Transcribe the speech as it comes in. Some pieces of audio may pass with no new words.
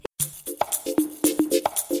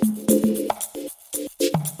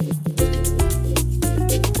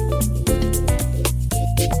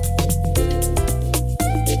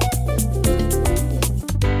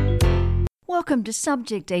Welcome to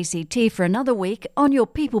Subject ACT for another week on your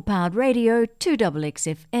people-powered radio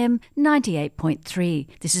 2XXFM 98.3.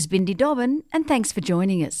 This is Bindi Dobbin and thanks for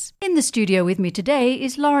joining us. In the studio with me today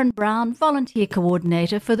is Lauren Brown, Volunteer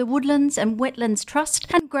Coordinator for the Woodlands and Wetlands Trust,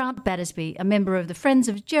 and Grant Battersby, a member of the Friends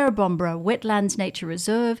of Jerrabomberra Wetlands Nature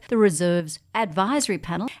Reserve, the Reserve's Advisory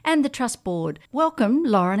Panel and the Trust Board. Welcome,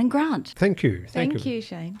 Lauren and Grant. Thank you. Thank you,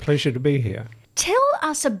 Shane. Pleasure to be here. Tell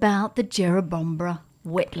us about the Jerrabomberra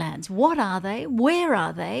wetlands. What are they? Where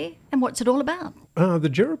are they? And what's it all about? The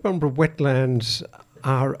Jerrabomberra wetlands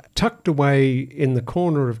are tucked away in the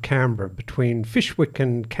corner of Canberra between Fyshwick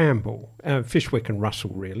and Campbell, Fyshwick and Russell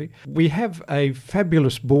really. We have a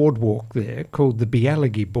fabulous boardwalk there called the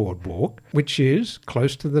Bealagi Boardwalk, which is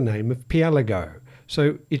close to the name of Pialago.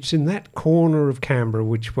 So it's in that corner of Canberra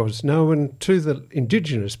which was known to the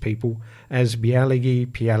Indigenous people as Bealagi,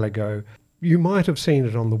 Pialago. You might have seen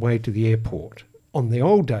it on the way to the airport. On the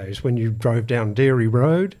old days, when you drove down Dairy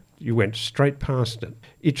Road, you went straight past it.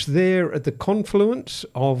 It's there at the confluence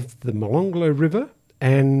of the Molonglo River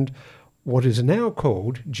and what is now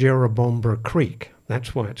called Jerrabomberra Creek.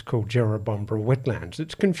 That's why it's called Jerrabomberra Wetlands.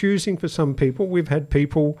 It's confusing for some people. We've had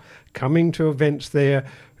people coming to events there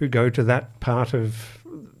who go to that part of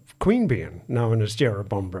Queanbeyan, known as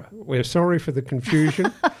Jerrabomberra. We're sorry for the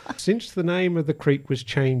confusion. Since the name of the creek was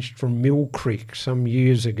changed from Mill Creek some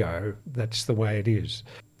years ago, that's the way it is.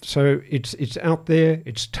 So it's out there,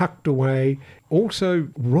 it's tucked away, also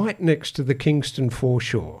right next to the Kingston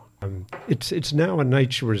foreshore. It's now a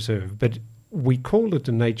nature reserve, but we call it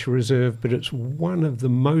a nature reserve, but it's one of the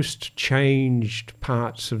most changed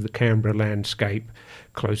parts of the Canberra landscape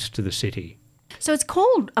close to the city. So it's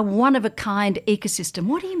called a one-of-a-kind ecosystem.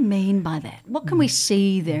 What do you mean by that? What can we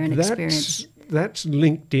see there and experience? That's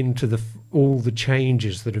linked into all the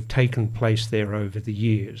changes that have taken place there over the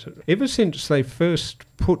years. Ever since they first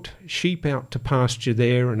put sheep out to pasture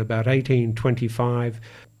there in about 1825,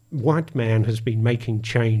 white man has been making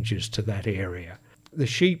changes to that area. The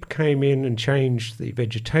sheep came in and changed the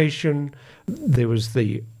vegetation. It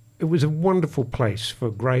was a wonderful place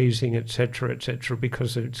for grazing, etc.,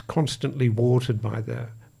 because it's constantly watered by the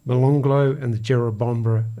Molonglo and the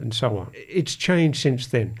Jerrabomberra and so on. It's changed since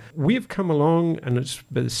then. We've come along and it's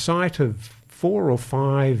the site of 4 or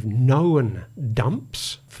 5 known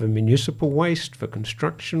dumps for municipal waste, for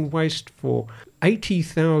construction waste, for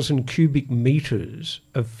 80,000 cubic metres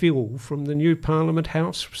of fill from the new Parliament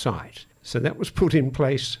House site. So that was put in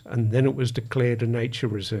place and then it was declared a nature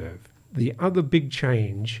reserve. The other big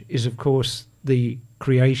change is, of course, the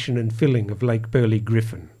creation and filling of Lake Burley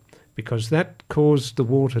Griffin, because that caused the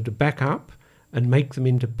water to back up and make them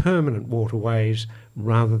into permanent waterways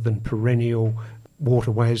rather than perennial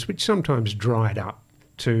waterways, which sometimes dried up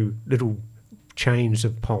to little chains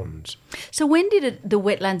of ponds. So when did the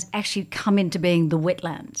wetlands actually come into being the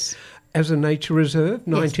wetlands? As a nature reserve,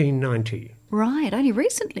 1990. Right, only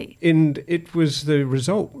recently. And it was the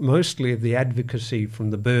result mostly of the advocacy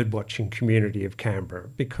from the birdwatching community of Canberra,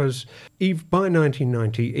 because by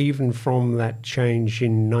 1990, even from that change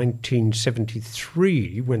in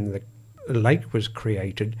 1973 when the lake was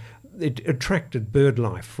created, it attracted bird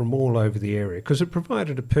life from all over the area because it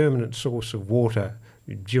provided a permanent source of water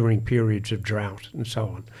during periods of drought and so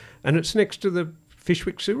on. And it's next to the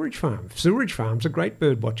Fyshwick Sewerage Farm. Sewerage farms are great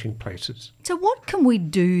bird watching places. So what can we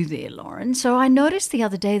do there, Lauren? So I noticed the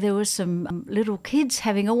other day there were some little kids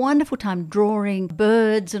having a wonderful time drawing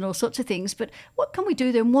birds and all sorts of things, but what can we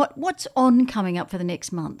do there and what's on coming up for the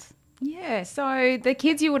next month? Yeah, so the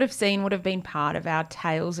kids you would have seen would have been part of our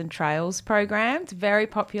Tales and Trails program. It's very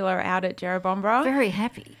popular out at Jerrabomberra. Very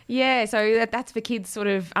happy. Yeah, so that's for kids sort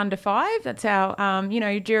of under 5. That's our,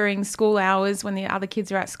 during school hours when the other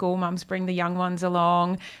kids are at school, mums bring the young ones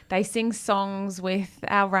along. They sing songs with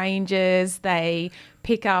our rangers. They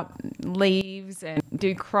pick up leaves and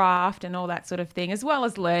do craft and all that sort of thing, as well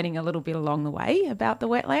as learning a little bit along the way about the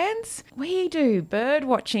wetlands. We do bird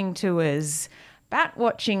watching tours, bat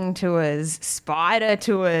watching tours, spider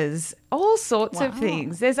tours, all sorts of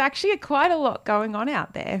things. There's actually quite a lot going on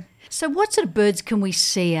out there. So what sort of birds can we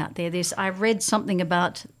see out there? I read something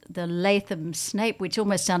about the Latham snipe, which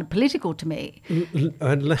almost sounded political to me.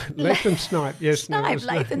 Latham snipe, yes.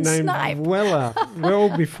 Latham snipe.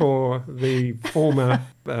 Well before the former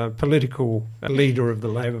political leader of the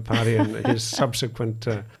Labor Party and his subsequent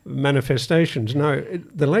manifestations. No,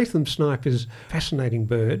 the Latham snipe is a fascinating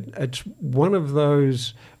bird. It's one of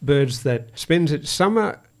those birds that spends its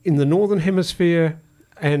summer in the northern hemisphere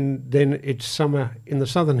and then its summer in the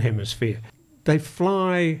southern hemisphere. They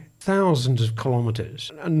fly thousands of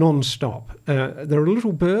kilometres non-stop. They're a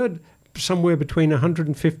little bird, somewhere between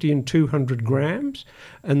 150 and 200 grams,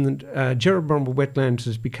 and Jerrabomberra Wetlands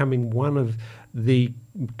is becoming one of the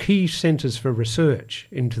key centres for research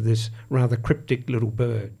into this rather cryptic little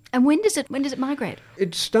bird. And when does it migrate?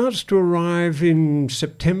 It starts to arrive in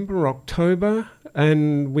September, October,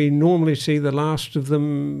 and we normally see the last of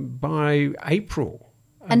them by April.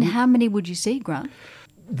 And how many would you see, Grant?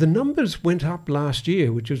 The numbers went up last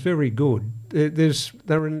year, which was very good.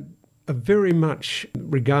 They're very much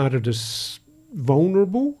regarded as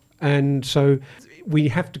vulnerable, and so we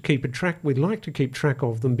have to keep a track. We'd like to keep track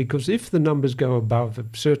of them, because if the numbers go above a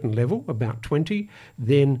certain level, about 20,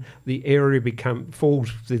 then the area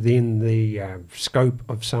falls within the scope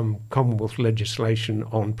of some Commonwealth legislation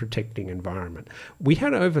on protecting environment. We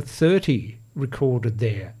had over 30 recorded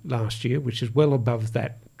there last year, which is well above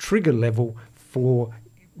that trigger level for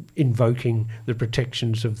invoking the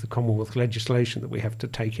protections of the Commonwealth legislation that we have to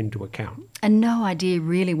take into account. And no idea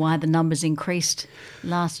really why the numbers increased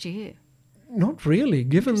last year? Not really,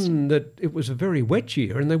 given that it was a very wet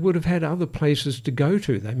year and they would have had other places to go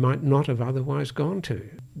to they might not have otherwise gone to.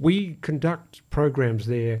 We conduct programs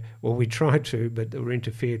there, or we tried to, but they were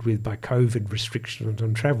interfered with by COVID restrictions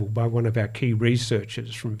on travel by one of our key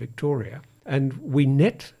researchers from Victoria. And we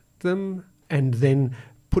net them and then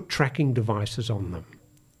put tracking devices on them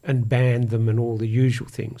and ban them and all the usual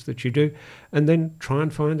things that you do, and then try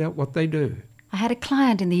and find out what they do. I had a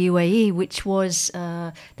client in the UAE which was,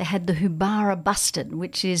 they had the Hubara bustard,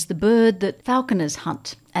 which is the bird that falconers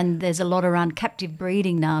hunt. And there's a lot around captive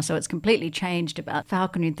breeding now, so it's completely changed about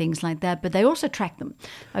falconry and things like that. But they also track them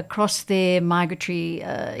across their migratory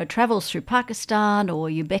travels through Pakistan or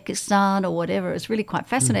Uzbekistan or whatever. It's really quite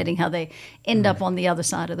fascinating how they end up on the other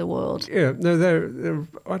side of the world. Yeah, no, they're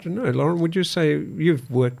I don't know, Lauren, would you say you've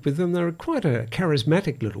worked with them? They're quite a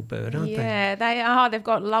charismatic little bird, aren't they? Yeah, they are. They've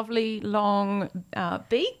got lovely long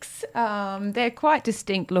beaks. They're quite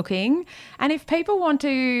distinct looking. And if people want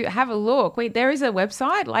to have a look, there is a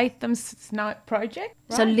website, Latham Snipe Project.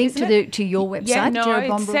 Right? So link to your website. Yeah, no,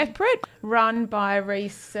 it's separate, run by a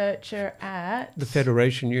researcher at the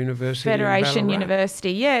Federation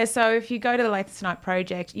University. Yeah. So if you go to the Latham Snipe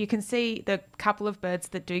Project, you can see the couple of birds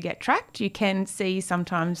that do get tracked. You can see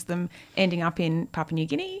sometimes them ending up in Papua New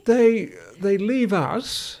Guinea. They leave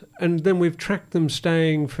us, and then we've tracked them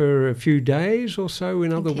staying for a few days or so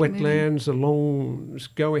in other wetlands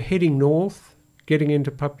heading north, getting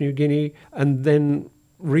into Papua New Guinea, and then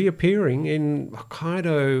reappearing in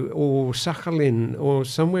Hokkaido or Sakhalin or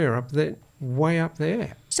somewhere up there, way up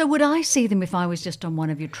there. So would I see them if I was just on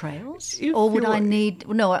one of your trails? Or would I need...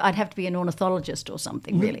 No, I'd have to be an ornithologist or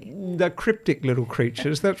something, really. They're cryptic little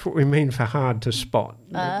creatures. That's what we mean for hard to spot.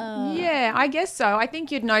 Yeah, I guess so. I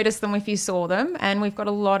think you'd notice them if you saw them. And we've got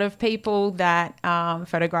a lot of people that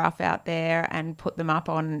photograph out there and put them up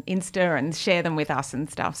on Insta and share them with us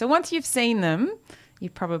and stuff. So once you've seen them, you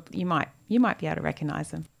might be able to recognise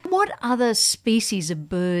them. What other species of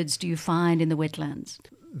birds do you find in the wetlands?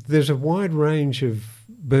 There's a wide range of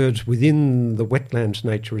birds within the Wetlands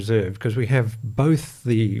Nature Reserve, because we have both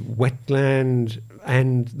the wetland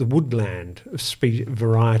and the woodland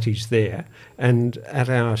varieties there. And at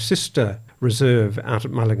our sister reserve out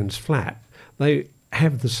at Mulligan's Flat, they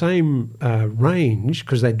have the same range,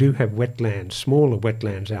 because they do have wetlands, smaller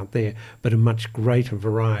wetlands out there, but a much greater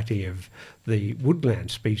variety of the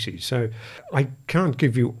woodland species. So I can't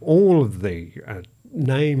give you all of the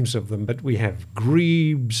names of them, but we have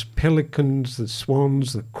grebes, pelicans, the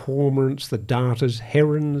swans, the cormorants, the darters,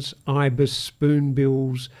 herons, ibis,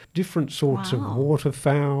 spoonbills, different sorts of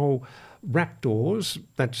waterfowl, raptors,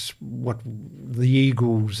 that's what the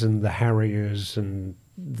eagles and the harriers and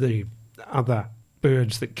the other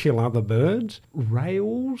birds that kill other birds,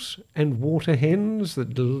 rails and water hens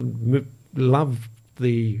that love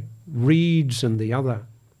the reeds and the other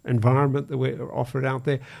environment that we're offered out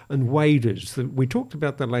there, and waders. We talked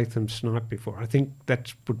about the Latham snipe before. I think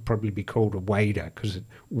that would probably be called a wader, because it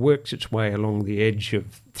works its way along the edge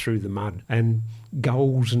through the mud. And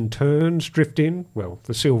gulls and terns drift in,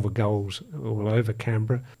 the silver gulls all over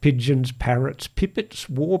Canberra, pigeons, parrots, pipits,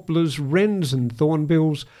 warblers, wrens and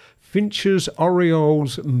thornbills, finches,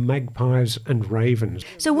 orioles, magpies and ravens.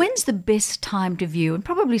 So when's the best time to view? It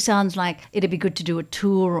probably sounds like it'd be good to do a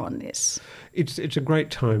tour on this. It's a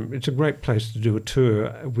great time. It's a great place to do a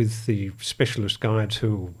tour with the specialist guides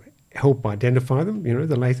who help identify them. You know,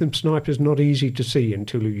 the Latham snipe is not easy to see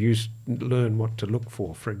until you learn what to look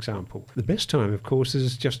for example. The best time, of course,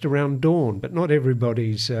 is just around dawn, but not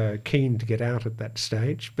everybody's keen to get out at that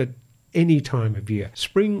stage. But any time of year.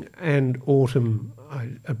 Spring and autumn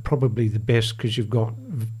are probably the best, because you've got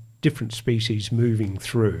different species moving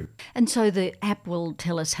through. And so the app will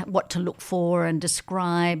tell us what to look for and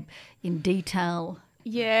describe in detail.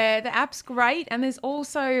 Yeah, the app's great. And there's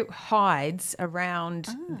also hides around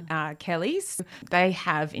Kelly's. They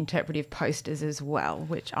have interpretive posters as well,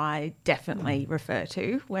 which I definitely refer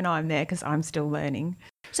to when I'm there because I'm still learning.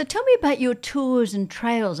 So tell me about your tours and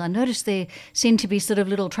trails. I noticed there seem to be sort of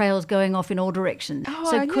little trails going off in all directions.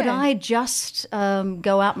 So could I just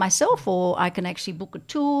go out myself, or I can actually book a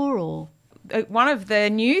tour? Or one of the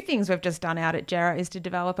new things we've just done out at Jarrah is to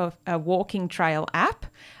develop a walking trail app.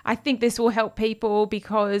 I think this will help people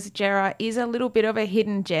because Jarrah is a little bit of a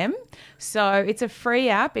hidden gem. So it's a free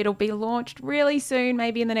app. It'll be launched really soon,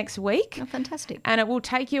 maybe in the next week. Oh, fantastic. And it will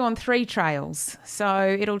take you on 3 trails.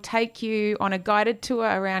 So it'll take you on a guided tour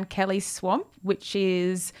around Kelly's Swamp, which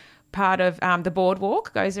is part of the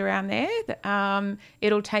boardwalk goes around there.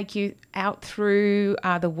 It'll take you out through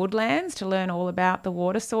the woodlands to learn all about the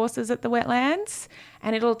water sources at the wetlands.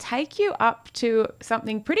 And it'll take you up to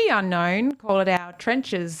something pretty unknown, call it our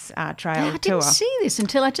Trenches Trail I Tour. didn't see this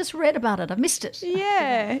until I just read about it. I missed it.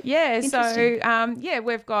 Yeah. Interesting.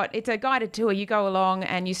 So, it's a guided tour. You go along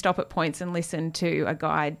and you stop at points and listen to a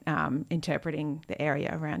guide interpreting the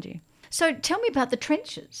area around you. So tell me about the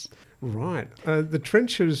trenches. Right. The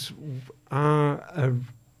trenches are a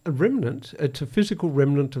remnant. It's a physical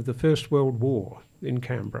remnant of the First World War in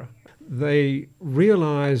Canberra. They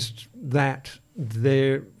realised that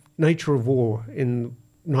their nature of war in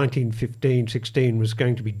 1915-16 was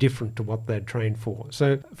going to be different to what they'd trained for.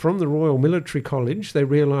 So from the Royal Military College, they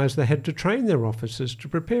realised they had to train their officers to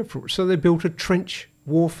prepare for it. So they built a trench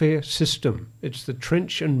warfare system. It's the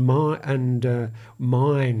trench and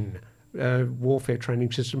mine warfare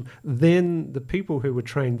training system. Then the people who were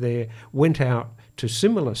trained there went out to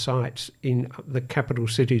similar sites in the capital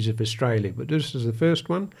cities of Australia, but this is the first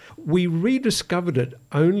one. We rediscovered it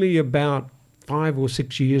only about 5 or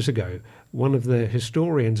 6 years ago. One of the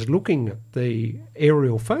historians looking at the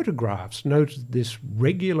aerial photographs noted this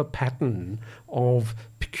regular pattern of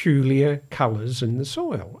peculiar colours in the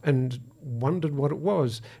soil and wondered what it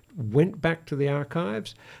was. Went back to the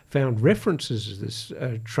archives, found references to this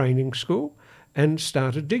training school and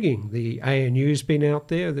started digging. The ANU's been out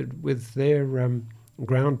there with their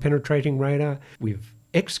ground penetrating radar. We've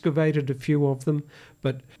excavated a few of them,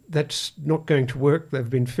 but that's not going to work. They've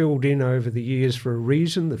been filled in over the years for a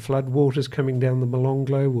reason. The flood waters coming down the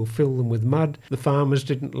Molonglo will fill them with mud. The farmers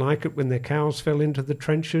didn't like it when their cows fell into the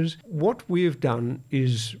trenches. What we've done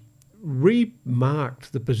is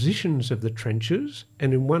remarked the positions of the trenches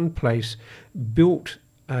and in one place built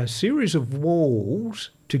a series of walls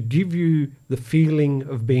to give you the feeling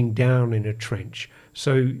of being down in a trench.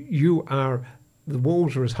 So the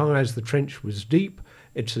walls are as high as the trench was deep.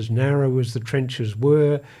 It's as narrow as the trenches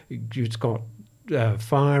were. It's got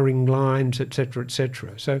firing lines, etc.,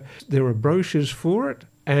 etc. So there are brochures for it,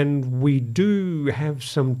 and we do have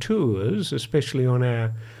some tours, especially on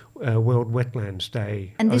our World Wetlands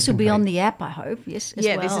Day. And this will be on the app, I hope, yes, as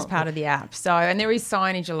well. Yeah, this is part of the app. So, and there is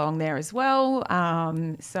signage along there as well.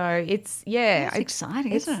 So it's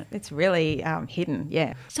exciting, isn't it? It's really hidden,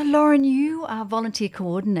 yeah. So, Lauren, you are volunteer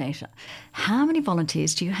coordinator. How many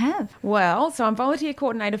volunteers do you have? Well, so I'm volunteer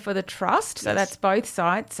coordinator for the Trust. So that's both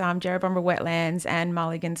sites, Jarrabomberra Wetlands and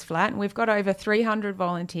Mulligan's Flat. And we've got over 300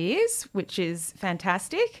 volunteers, which is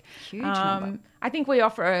fantastic. Huge number. I think we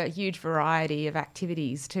offer a huge variety of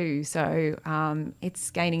activities too, so it's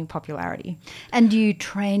gaining popularity. And do you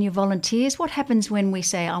train your volunteers? What happens when we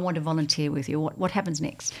say, I want to volunteer with you? What happens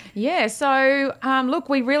next? Yeah, so look,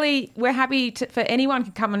 we're happy for anyone to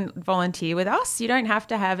come and volunteer with us. You don't have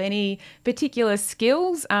to have any particular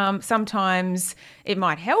skills. Sometimes it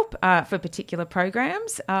might help for particular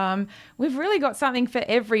programs. We've really got something for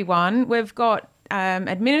everyone. We've got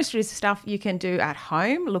administrative stuff you can do at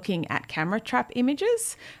home, looking at camera trap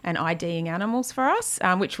images and IDing animals for us,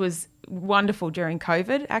 which was wonderful during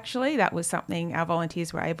COVID, actually. That was something our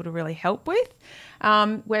volunteers were able to really help with.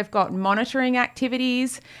 We've got monitoring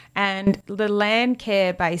activities, and the land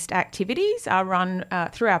care-based activities are run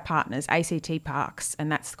through our partners, ACT Parks,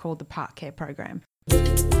 and that's called the Park Care Program.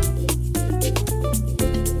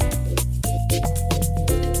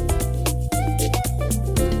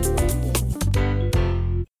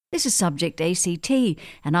 This is Subject ACT,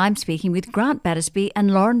 and I'm speaking with Grant Battersby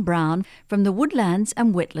and Lauren Brown from the Woodlands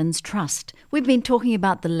and Wetlands Trust. We've been talking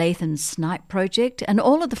about the Latham Snipe Project and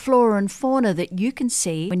all of the flora and fauna that you can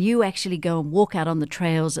see when you actually go and walk out on the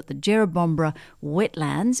trails at the Jarrabomberra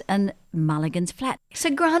Wetlands and Mulligan's Flat.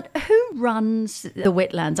 So, Grant, who runs the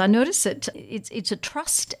wetlands? I notice that it's a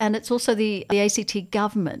trust and it's also the ACT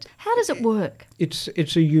government. How does it work? It's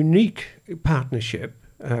a unique partnership.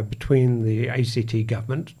 between the ACT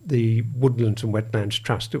government, the Woodlands and Wetlands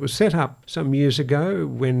Trust. It was set up some years ago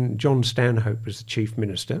when John Stanhope was the Chief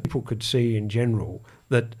Minister. People could see in general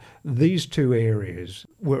that these two areas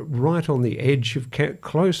were right on the edge of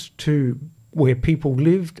close to where people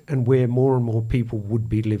lived and where more and more people would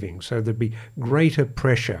be living. So there'd be greater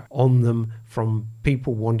pressure on them from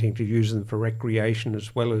people wanting to use them for recreation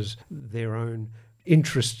as well as their own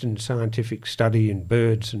interest in scientific study in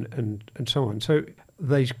birds and so on. So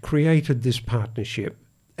they created this partnership,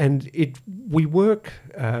 and we work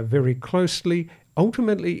very closely.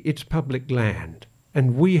 Ultimately, it's public land,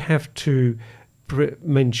 and we have to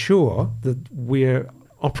ensure that we're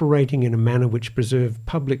operating in a manner which preserves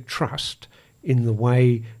public trust in the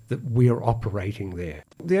way that we are operating there.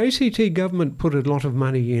 The ACT government put a lot of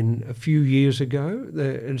money in a few years ago,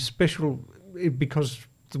 because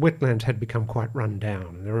the wetlands had become quite run down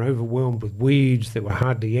and they were overwhelmed with weeds. There were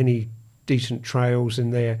hardly any decent trails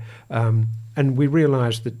in there. And we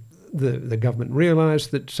realised that the government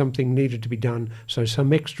realised that something needed to be done, so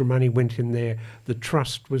some extra money went in there. The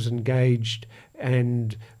trust was engaged,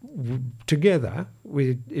 and together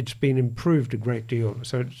it's been improved a great deal.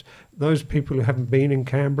 So those people who haven't been in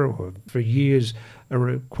Canberra or for years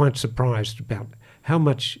are quite surprised about how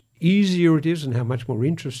much easier it is and how much more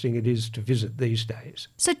interesting it is to visit these days.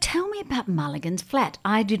 So tell me about Mulligan's Flat.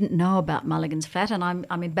 I didn't know about Mulligan's Flat, and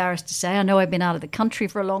I'm embarrassed to say I know I've been out of the country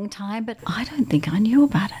for a long time, but I don't think I knew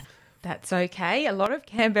about it. That's okay. A lot of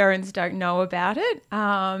Canberrans don't know about it.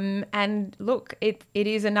 And look, it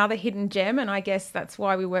is another hidden gem, and I guess that's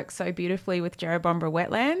why we work so beautifully with Jerrabomberra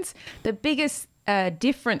Wetlands. The biggest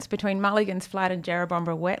difference between Mulligan's Flat and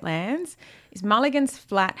Jerrabomberra Wetlands is Mulligan's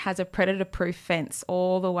Flat has a predator-proof fence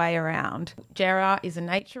all the way around. Jerra is a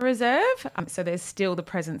nature reserve, so there's still the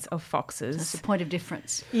presence of foxes. That's the point of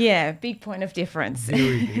difference. Yeah, big point of difference.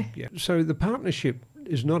 Very big, yeah. So the partnership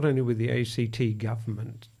is not only with the ACT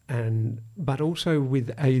government, but also with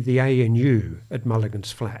the ANU at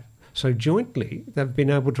Mulligan's Flat. So jointly, they've been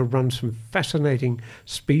able to run some fascinating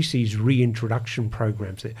species reintroduction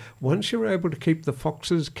programs there. Once you're able to keep the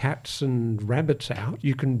foxes, cats and rabbits out,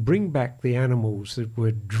 you can bring back the animals that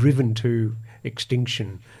were driven to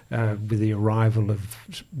extinction with the arrival of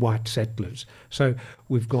white settlers. So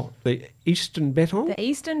we've got the eastern bettong. The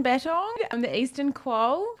eastern bettong and the eastern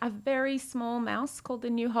quoll, a very small mouse called the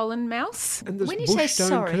New Holland mouse. And when you say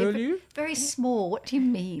curlew? very small, what do you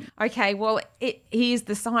mean? Okay, well, he is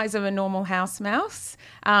the size of a normal house mouse,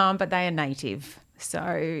 but they are native.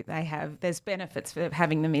 So there's benefits for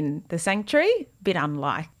having them in the sanctuary, a bit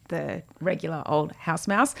unlike the regular old house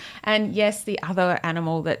mouse. And yes, the other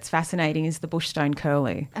animal that's fascinating is the bushstone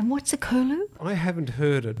curlew. And what's a curlew? I haven't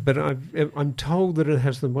heard it, but I'm told that it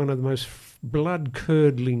has one of the most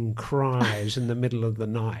blood-curdling cries in the middle of the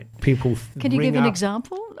night. People Can you give an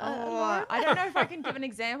example? I don't know if I can give an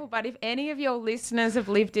example, but if any of your listeners have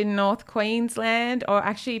lived in North Queensland, or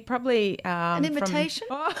actually probably... an imitation?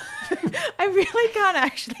 I really can't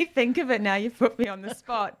actually think of it now. You've put me on the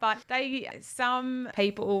spot. But some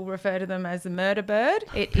people refer to them as a murder bird.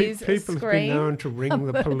 It is a scream. People have been known to ring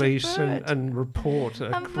the police and report a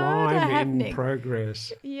crime in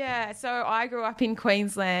progress. Yeah, so I grew up in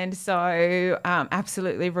Queensland, so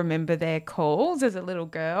absolutely remember their calls as a little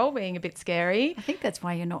girl, being a bit scary. I think that's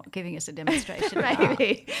why you're not giving us a demonstration.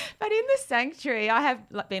 Maybe. But in the sanctuary, I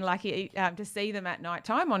have been lucky to see them at night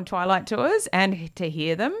time on twilight tours and to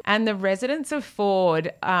hear them. And the residents of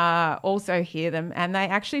Ford also hear them, and they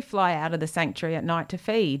actually fly out of the sanctuary at night to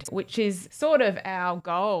feed, which is sort of our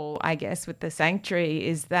goal, I guess, with the sanctuary,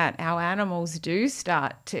 is that our animals do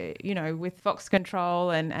start to, with fox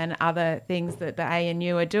control and other things that the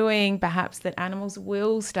ANU are doing, perhaps that animals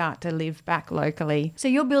will start to live back locally. So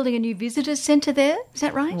you're building a new visitors centre there, is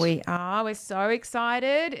that right? We are. We're so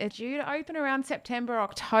excited. It's due to open around September,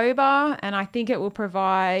 October, and I think it will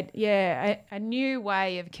provide, a new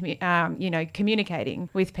way of communicating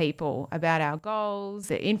with people about our goals,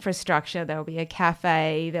 the infrastructure. There'll be a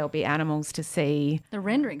cafe, there'll be animals to see. The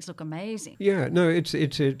renderings look amazing. Yeah, no, it's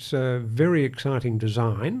a very exciting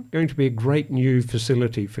design. Going to be a great new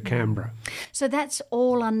facility for Canberra. So that's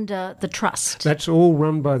all under the Trust? That's all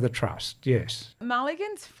run by the Trust, yes.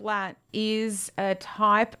 Mulligan's Flat is a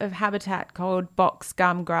type of habitat called box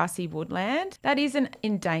gum grassy woodland. That is an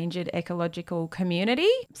endangered ecological community.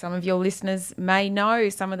 Some of your listeners may know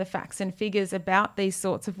some of the facts and figures about these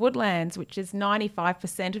sorts of woodlands, which is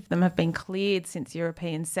 95% of them have been cleared since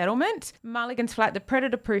European settlement. Mulligan's Flat, the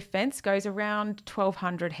predator-proof fence, goes around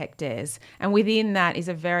 1,200 hectares, and within that is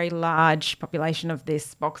a very large population of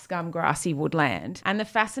this box gum grassy woodland. And the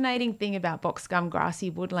fascinating thing about box gum grassy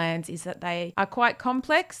woodlands is that they are quite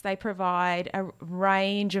complex. They provide provide a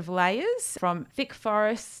range of layers from thick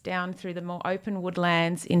forests down through the more open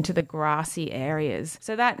woodlands into the grassy areas.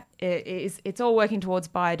 So that it's all working towards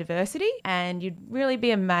biodiversity, and you'd really be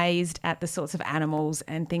amazed at the sorts of animals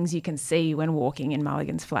and things you can see when walking in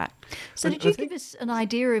Mulligan's Flat. So did you give us an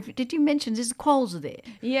idea of, did you mention the quolls are there?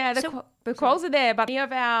 Yeah, the quolls are there, but many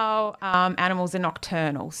of our animals are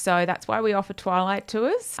nocturnal. So that's why we offer twilight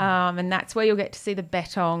tours. And that's where you'll get to see the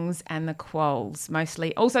bettongs and the quolls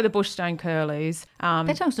mostly. Also the bushstone curlews.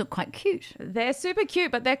 Bettongs look quite cute. They're super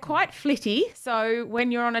cute, but they're quite flitty. So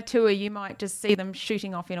when you're on a tour, you might just see them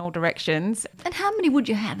shooting off in all directions. And how many would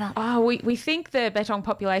you have? We think the bettong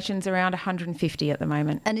population's around 150 at the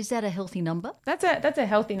moment. And is that a healthy number? That's a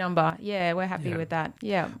healthy number. Yeah, we're happy with that.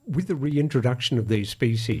 Yeah. With the reintroduction of these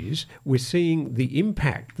species, we're seeing the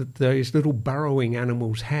impact that those little burrowing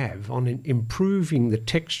animals have on improving the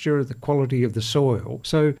texture, the quality of the soil.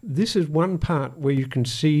 So this is one part where you can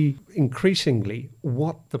see increasingly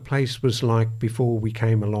what the place was like before we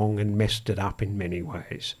came along and messed it up in many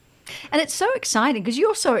ways. And it's so exciting because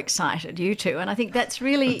you're so excited, you two, and I think that's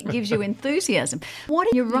really gives you enthusiasm.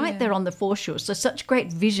 You're right there on the foreshore, so such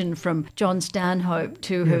great vision from John Stanhope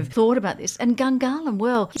to have thought about this. And Gungahlin,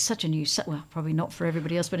 well, it's such a new, well, probably not for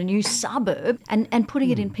everybody else, but a new suburb, and putting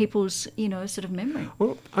it in people's, sort of memory.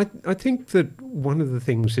 Well, I think that one of the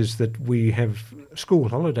things is that we have school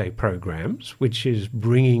holiday programs, which is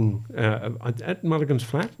bringing at Mulligan's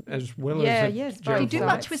Flat as well as do you do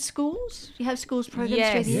much with schools? Do you have schools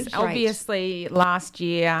programs? Yes. Obviously, last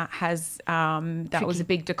year that was a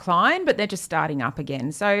big decline, but they're just starting up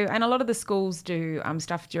again. So, and a lot of the schools do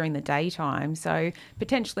stuff during the daytime. So,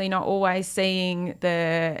 potentially not always seeing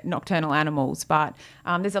the nocturnal animals, but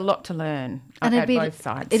there's a lot to learn at both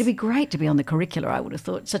sides. It'd be great to be on the curricula, I would have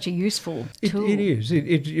thought. Such a useful tool. It is.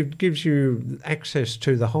 It gives you access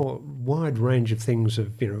to the whole wide range of things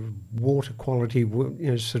of water quality,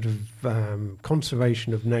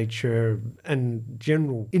 conservation of nature, and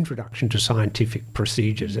general introduction to scientific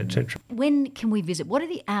procedures, etc. When can we visit? What are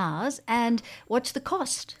the hours and what's the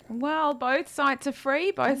cost? Well, both sites are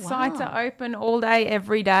free. Both sites are open all day,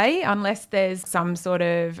 every day, unless there's some sort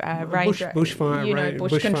of bushfire,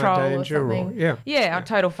 bush control danger or something. Our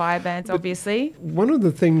total fire bans, obviously. One of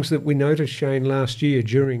the things that we noticed, Shane, last year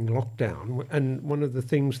during lockdown, and one of the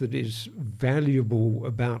things that is valuable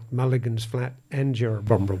about Mulligan's Flat and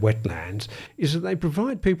Jerrabomberra wetlands, is that they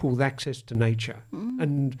provide people with access to nature.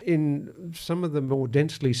 And in some of the more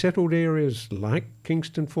densely settled areas like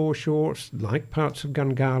Kingston Foreshore, like parts of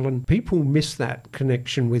Gungahlin, people miss that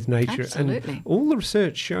connection with nature. Absolutely. And all the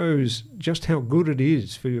research shows just how good it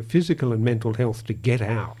is for your physical and mental health to get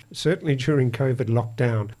out. Certainly during COVID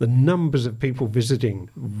lockdown, the numbers of people visiting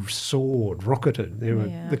rocketed.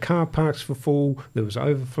 The car parks were full, there was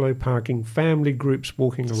overflow parking, family groups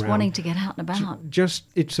walking around. Wanting to get out and about.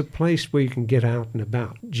 It's a place where you can get out and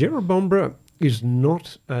about. Jerrabomberra is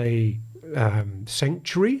not a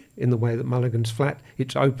sanctuary in the way that Mulligan's Flat.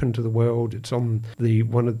 It's open to the world. It's on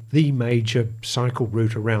one of the major cycle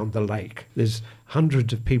route around the lake. There's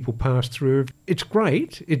hundreds of people pass through. It's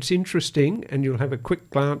great, it's interesting, and you'll have a quick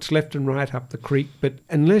glance left and right up the creek, but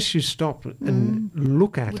unless you stop and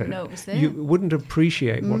look at you wouldn't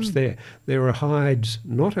appreciate what's there. There are hides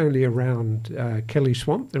not only around Kelly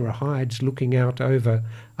Swamp, there are hides looking out over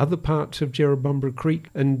other parts of Jerrabomberra Creek,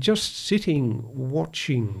 and just sitting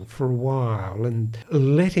watching for a while and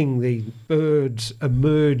letting the birds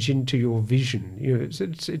emerge into your vision.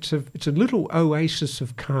 It's a little oasis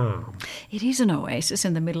of calm. It is an oasis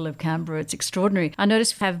in the middle of Canberra. It's extraordinary. I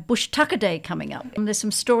noticed we have Bush Tucker Day coming up. And there's some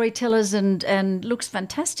storytellers and looks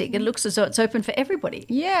fantastic. It looks as though it's open for everybody.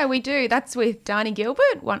 Yeah, we do. That's with Dani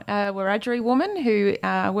Gilbert, a Wiradjuri woman who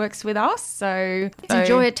works with us. So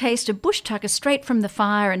enjoy a taste of Bush Tucker straight from the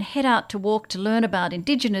fire and head out to walk to learn about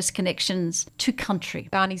Indigenous connections to country.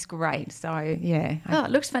 Dani's great. So, yeah. Oh,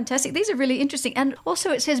 it looks fantastic. These are really interesting. And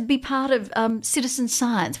also it says be part of citizen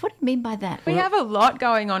science. What do you mean by that? We have a lot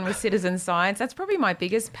going on with citizen science. That's probably my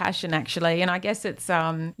biggest passion, actually. And I guess it's,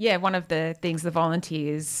 one of the things the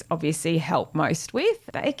volunteers obviously help most with.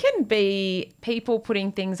 It can be people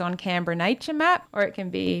putting things on Canberra Nature Map, or it can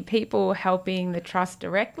be people helping the Trust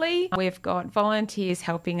directly. We've got volunteers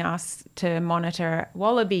helping us to monitor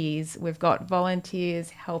wallabies. We've got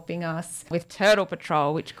volunteers helping us with Turtle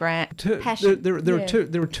Patrol, which passion.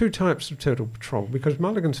 There are two types of Turtle Patrol, because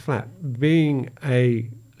Mulligan's Flat, being a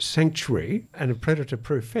sanctuary and a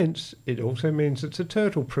predator-proof fence, it also means it's a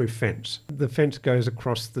turtle-proof fence. The fence goes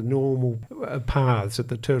across the normal paths that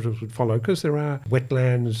the turtles would follow, because there are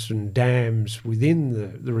wetlands and dams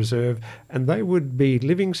within the reserve, and they would be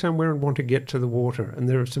living somewhere and want to get to the water. And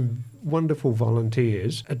there are some wonderful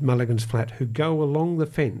volunteers at Mulligan's Flat who go along the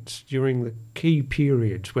fence during the key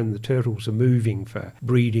periods when the turtles are moving for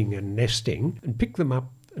breeding and nesting, and pick them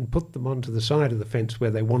up and put them onto the side of the fence where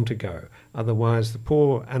they want to go. Otherwise, the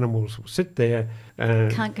poor animals will sit there.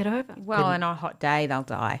 Can't get over. Well, on a hot day, they'll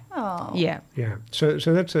die. Oh. Yeah. Yeah. So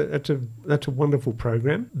that's a wonderful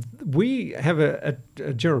program. We have a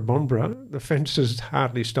Jerebumbra. The fences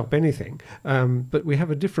hardly stop anything, but we have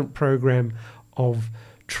a different program of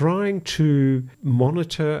trying to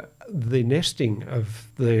monitor the nesting of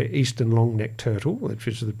the eastern long-necked turtle, which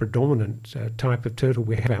is the predominant type of turtle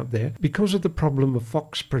we have out there, because of the problem of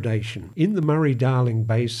fox predation. In the Murray-Darling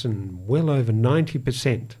Basin, well over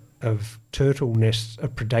 90% of turtle nests are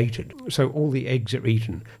predated, so all the eggs are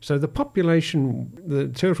eaten. So the population, the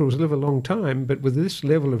turtles live a long time, but with this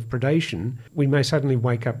level of predation, we may suddenly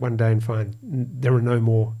wake up one day and find there are no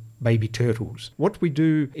more baby turtles. What we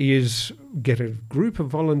do is get a group of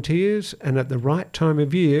volunteers, and at the right time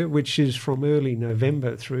of year, which is from early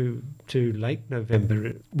November through to late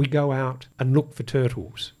November, we go out and look for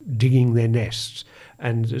turtles, digging their nests.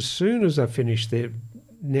 And as soon as they finish their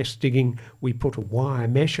nest digging, we put a wire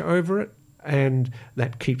mesh over it, and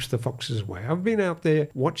that keeps the foxes away. I've been out there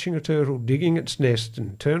watching a turtle digging its nest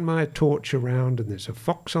and turn my torch around, and there's a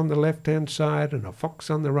fox on the left-hand side and a fox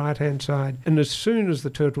on the right-hand side. And as soon as the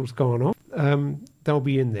turtle's gone off, they'll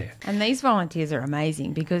be in there. And these volunteers are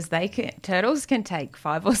amazing because turtles can take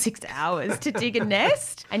 5 or 6 hours to dig a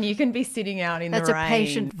nest, and you can be sitting out in the rain. That's a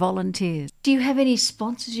patient volunteer. Do you have any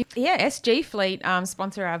sponsors? Yeah, SG Fleet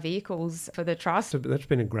sponsor our vehicles for the trust. So that's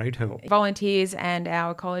been a great help. Volunteers and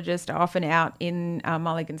our ecologists are often out in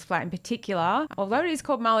Mulligan's Flat in particular. Although it is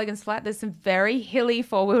called Mulligan's Flat, there's some very hilly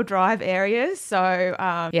four-wheel drive areas. So,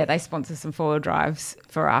 they sponsor some four-wheel drives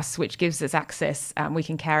for us, which gives us access. We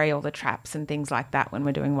can carry all the traps and things like that when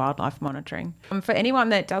we're doing wildlife monitoring. For anyone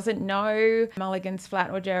that doesn't know Mulligan's Flat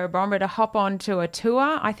or Jerebumbra, to hop onto a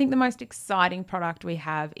tour, I think the most exciting product we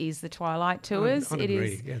have is the Twilight Tours. I'd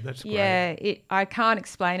agree. Yeah, that's great. Yeah, I can't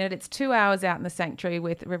explain it. It's 2 hours out in the sanctuary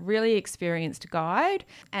with a really experienced guide,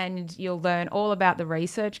 and you'll learn all about the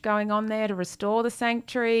research going on there to restore the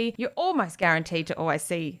sanctuary. You're almost guaranteed to always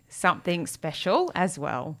see something special as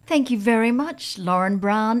well. Thank you very much, Lauren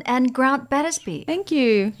Brown and Grant Battersby. Thank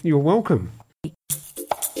you. You're welcome.